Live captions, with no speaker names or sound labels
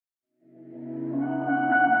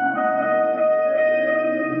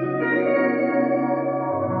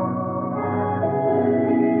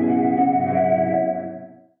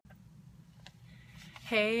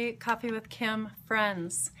Coffee with Kim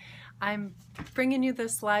friends. I'm bringing you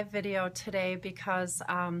this live video today because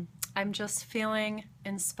I'm just feeling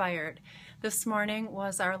inspired. This morning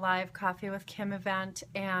was our live Coffee with Kim event,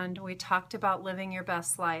 and we talked about living your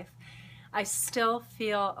best life. I still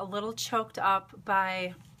feel a little choked up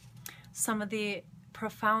by some of the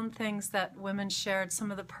profound things that women shared,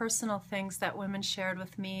 some of the personal things that women shared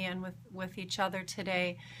with me and with each other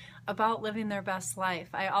today about living their best life.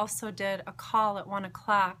 I also did a call at 1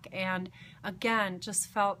 o'clock and again just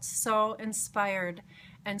felt so inspired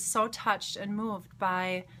and so touched and moved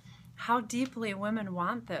by how deeply women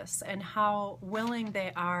want this and how willing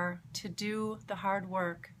they are to do the hard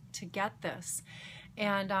work to get this.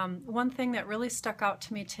 And one thing that really stuck out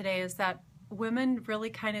to me today is that women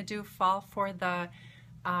really kind of do fall for the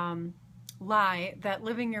lie that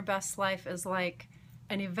living your best life is like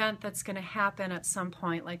an event that's going to happen at some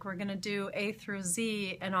point, like we're going to do A through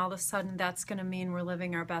Z and all of a sudden that's going to mean we're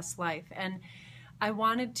living our best life. And I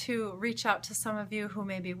wanted to reach out to some of you who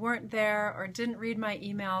maybe weren't there or didn't read my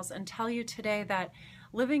emails and tell you today that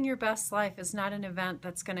living your best life is not an event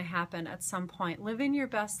that's going to happen at some point. Living your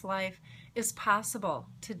best life is possible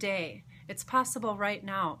today. It's possible right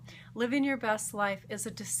now. Living your best life is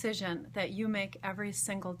a decision that you make every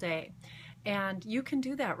single day. And you can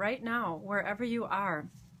do that right now, wherever you are,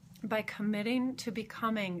 by committing to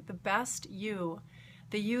becoming the best you,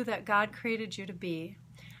 the you that God created you to be,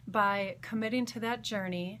 by committing to that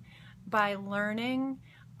journey, by learning,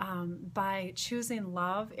 by choosing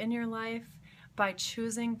love in your life, by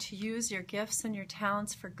choosing to use your gifts and your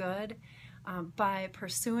talents for good, by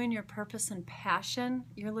pursuing your purpose and passion,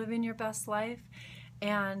 you're living your best life.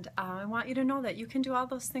 And I want you to know that you can do all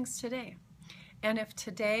those things today. And if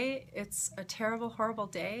today it's a terrible, horrible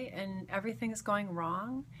day and everything is going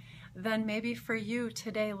wrong, then maybe for you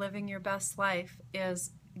today living your best life is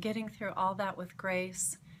getting through all that with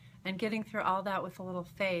grace and getting through all that with a little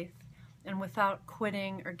faith and without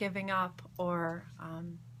quitting or giving up or,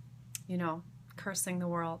 cursing the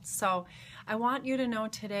world. So I want you to know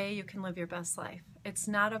today you can live your best life. It's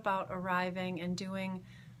not about arriving and doing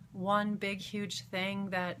one big, huge thing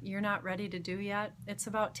that you're not ready to do yet. It's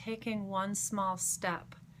about taking one small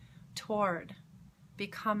step toward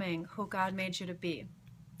becoming who God made you to be.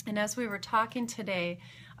 And as we were talking today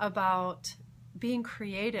about being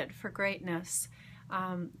created for greatness,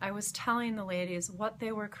 I was telling the ladies what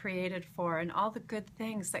they were created for and all the good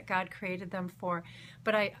things that God created them for.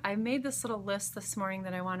 But I made this little list this morning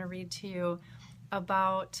that I want to read to you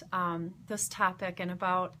about this topic and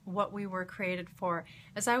about what we were created for.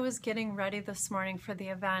 As I was getting ready this morning for the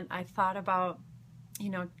event, I thought about,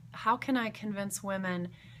 how can I convince women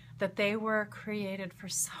that they were created for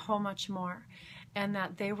so much more and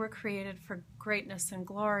that they were created for greatness and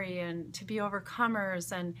glory and to be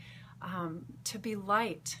overcomers and to be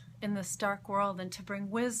light in this dark world and to bring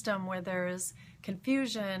wisdom where there is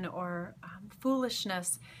confusion or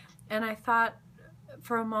foolishness. And I thought,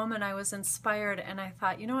 for a moment I was inspired and I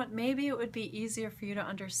thought, you know what, maybe it would be easier for you to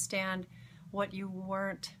understand what you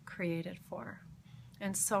weren't created for.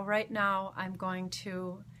 And so right now I'm going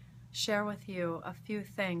to share with you a few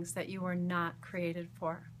things that you were not created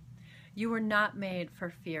for. You were not made for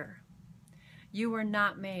fear. You were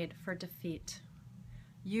not made for defeat.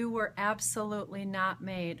 You were absolutely not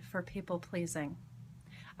made for people pleasing.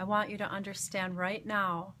 I want you to understand right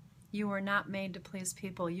now, you were not made to please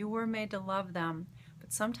people. You were made to love them.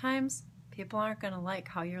 But sometimes people aren't going to like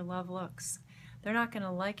how your love looks. They're not going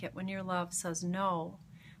to like it when your love says no,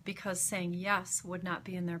 because saying yes would not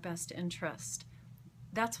be in their best interest.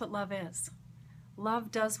 That's what love is.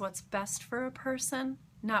 Love does what's best for a person,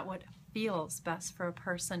 not what feels best for a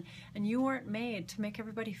person. And you weren't made to make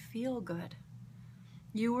everybody feel good.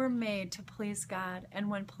 You were made to please God, and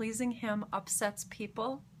when pleasing Him upsets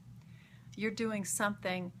people, you're doing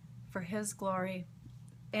something for His glory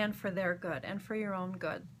and for their good and for your own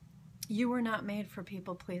good. You were not made for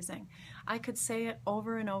people pleasing. I could say it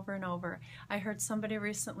over and over and over. I heard somebody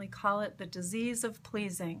recently call it the disease of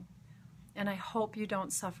pleasing, and I hope you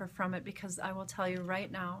don't suffer from it, because I will tell you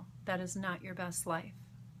right now, that is not your best life.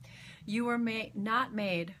 You were not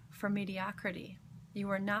made for mediocrity. You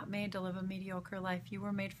were not made to live a mediocre life. You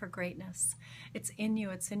were made for greatness. It's in you.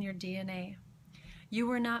 It's in your DNA. You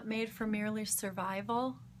were not made for merely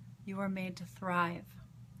survival. You were made to thrive.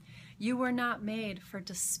 You were not made for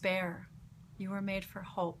despair. You were made for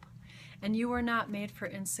hope. And you were not made for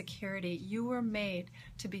insecurity. You were made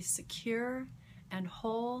to be secure and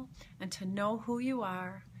whole and to know who you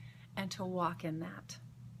are and to walk in that.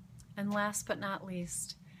 And last but not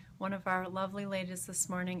least, one of our lovely ladies this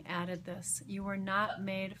morning added this: you were not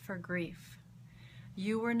made for grief.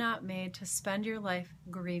 You were not made to spend your life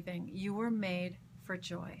grieving. You were made for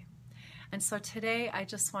joy. And so today I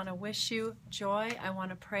just want to wish you joy. I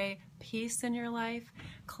want to pray peace in your life,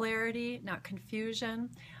 clarity, not confusion.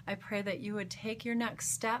 I pray that you would take your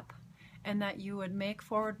next step and that you would make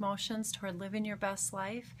forward motions toward living your best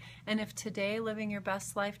life. And if today living your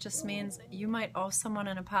best life just means you might owe someone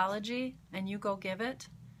an apology and you go give it,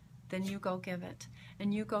 then you go give it.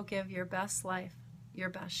 And you go give your best life your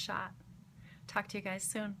best shot. Talk to you guys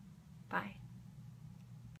soon. Bye.